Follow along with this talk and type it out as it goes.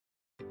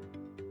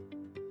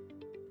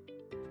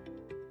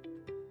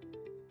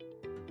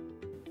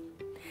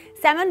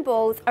Salmon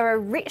balls are a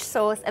rich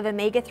source of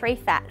omega-3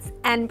 fats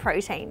and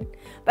protein,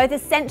 both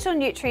essential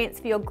nutrients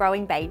for your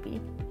growing baby.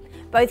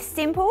 Both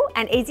simple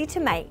and easy to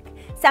make,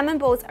 salmon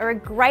balls are a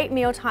great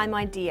mealtime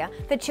idea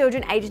for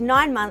children aged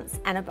 9 months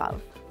and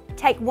above.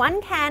 Take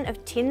 1 can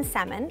of tinned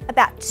salmon,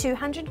 about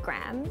 200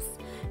 grams,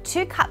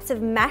 2 cups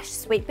of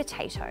mashed sweet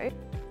potato,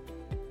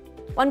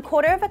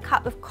 1/4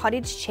 cup of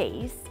cottage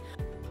cheese,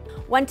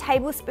 1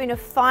 tablespoon of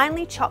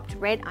finely chopped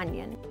red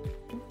onion,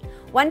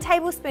 1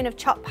 tablespoon of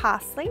chopped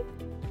parsley,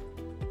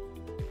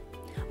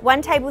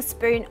 1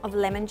 tablespoon of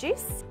lemon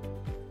juice,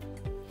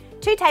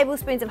 2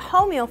 tablespoons of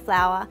wholemeal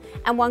flour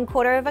and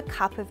 1/4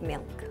 cup of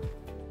milk.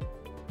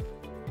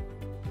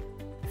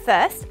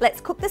 First,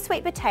 let's cook the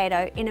sweet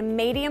potato in a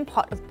medium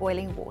pot of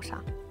boiling water.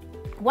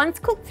 Once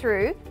cooked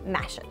through,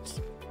 mash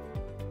it.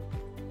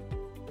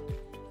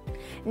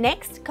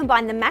 Next,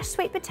 combine the mashed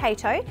sweet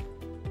potato,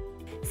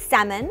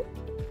 salmon,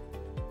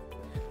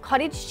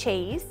 cottage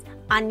cheese,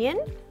 onion,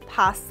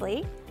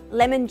 parsley,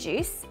 lemon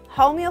juice,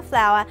 wholemeal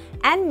flour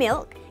and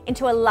milk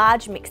into a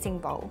large mixing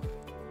bowl.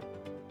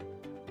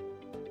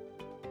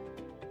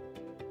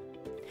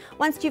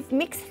 Once you've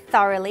mixed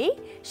thoroughly,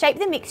 shape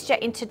the mixture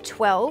into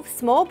 12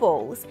 small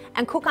balls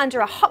and cook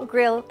under a hot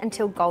grill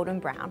until golden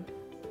brown.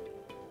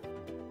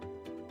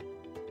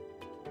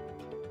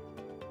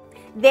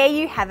 There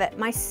you have it,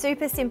 my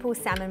super simple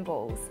salmon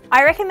balls.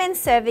 I recommend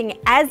serving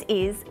as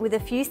is with a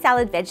few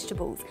salad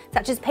vegetables,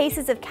 such as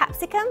pieces of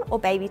capsicum or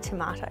baby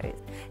tomatoes.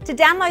 To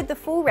download the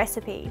full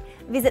recipe,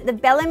 visit the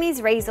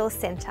Bellamy's Resource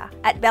Centre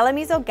at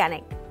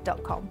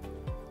bellamysorganic.com.